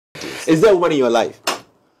Is there a woman in your life?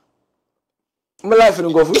 My life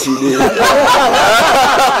don't go for CD. I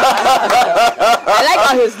like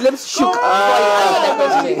how his lips shook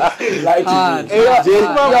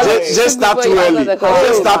Just stop too early.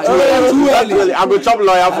 Just stop too early. I'm a trouble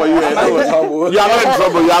lawyer for you. You are not in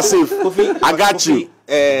trouble. You are safe. I got you.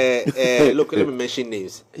 Look, let me mention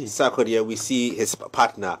names. Sarkodie, we see his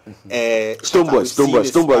partner.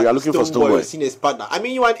 Stoneboy. You are looking for Stoneboy. We've seen his partner. I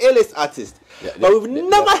mean, you are an A-list artist. But we've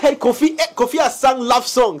never heard Kofi. Kofi has sung love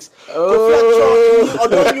songs. Kofi,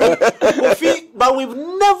 but we've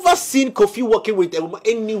never seen Kofi working with a woman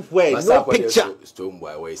anywhere. No picture.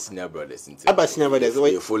 Stoneboy, where senior brothers. About senior brothers.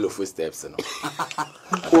 You follow footsteps.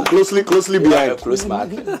 Closely behind. Close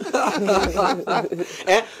man.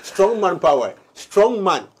 Strong man power. Strong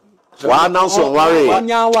man. Why announcement? Why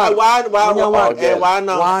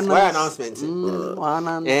announcement?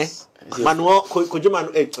 Manual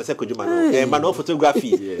Manual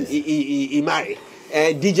photography. He married.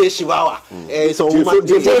 DJ Shivawa. So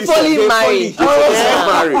fully married.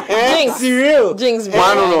 Jinx, real. Jinx,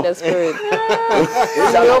 behind the spirit.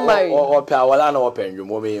 Real married. Or Pawala or Pen, you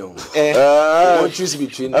won't choose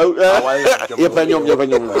between. I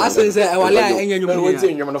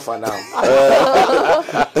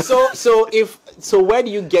So where do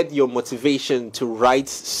you get your motivation to write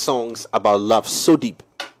songs about love so deep?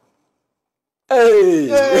 Hey.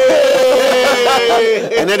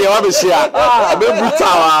 And then they want to share.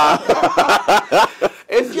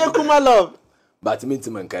 If you come love. But me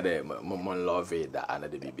too, man, love it that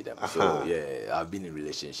another baby them. So yeah, I've been in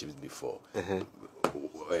relationships before.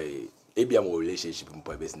 Maybe I'm a relationship in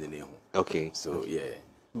the okay. So yeah.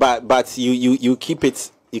 But you keep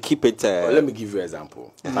it. You keep it. Well, let me give you an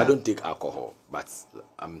example. I don't take alcohol, but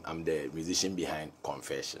I'm the musician behind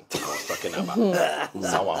Confession. I was talking about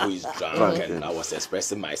someone who is drunk, and I was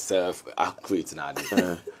expressing myself. Accurate now.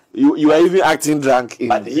 You are even acting drunk.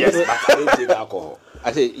 But yes, but I don't take alcohol.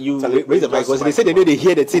 I say you raise the mic because they say they know they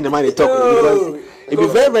hear the thing the man they talk because it be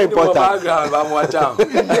very very important.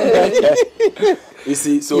 You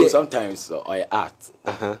see, so sometimes I act.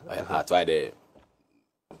 I act why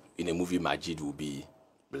in a movie Majid will be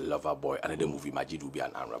the lover boy, another movie Majid will be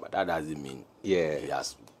an arm robber. That doesn't mean he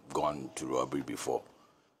has gone to robbery before.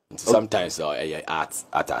 Sometimes I act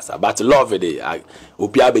as but love anybody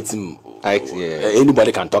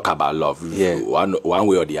can talk about love. One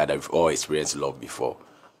way or the other, we've all experienced love before.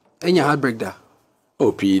 And your heartbreak there?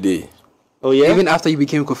 Oh, PD. Oh yeah. Even after you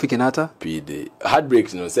became Kofi Kinaata? PD.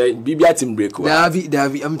 Heartbreak, you know, say BBA team break.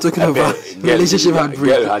 I'm talking about relationship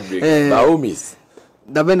heartbreak. Girl heartbreak. Naomi's.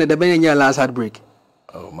 The Ben your last heartbreak.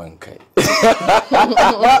 Oh man, but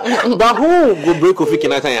who go break Kofi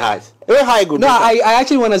Kinaata in heart? No, I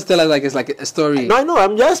actually want us to tell us like it's like a story. No, I know.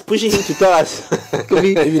 I'm just pushing him to tell us.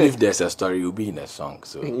 Even if there's a story, you'll be in a song.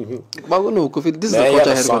 So, but no, Kofi, this is the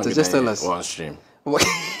culture headquarters. Just tell us. One stream. You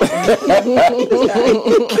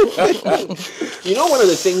know, one of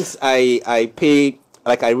the things I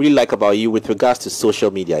really like about you with regards to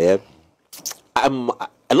social media, a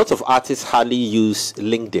lot of artists hardly use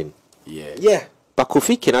LinkedIn. Yeah. But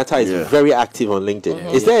Kofi Kinaata is very active on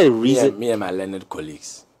LinkedIn. Is there a reason? Me and my learned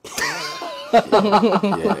colleagues.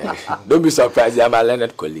 Don't be surprised. They are my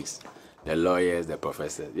learned colleagues. The lawyers, the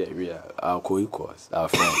professors. Yeah, we are our co-equals, our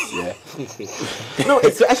friends. Yeah. No,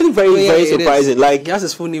 it's actually very surprising. Like he has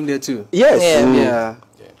his full name there too. Yes. Yeah.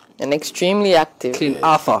 And extremely active. Clean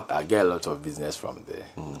Arthur. I get a lot of business from there.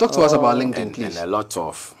 Talk to us about LinkedIn, please. And a lot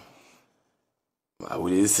of. I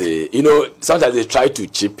would say, you know, sometimes they try to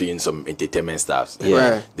chip in some entertainment stuff.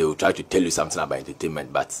 Yeah. They will try to tell you something about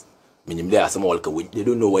entertainment, but they are some they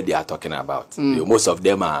don't know what they are talking about. Most of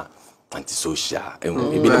them are antisocial.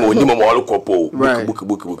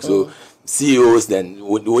 Book. So CEOs then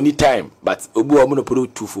only time, but I'm gonna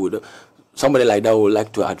put two food. Somebody like that would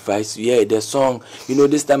like to advise you, the song, you know,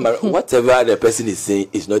 this time, whatever the person is saying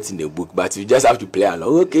is not in the book, but you just have to play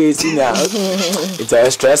along. Okay, see now. It's a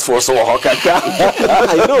stressful, so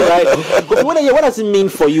I know, right? But what does it mean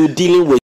for you dealing with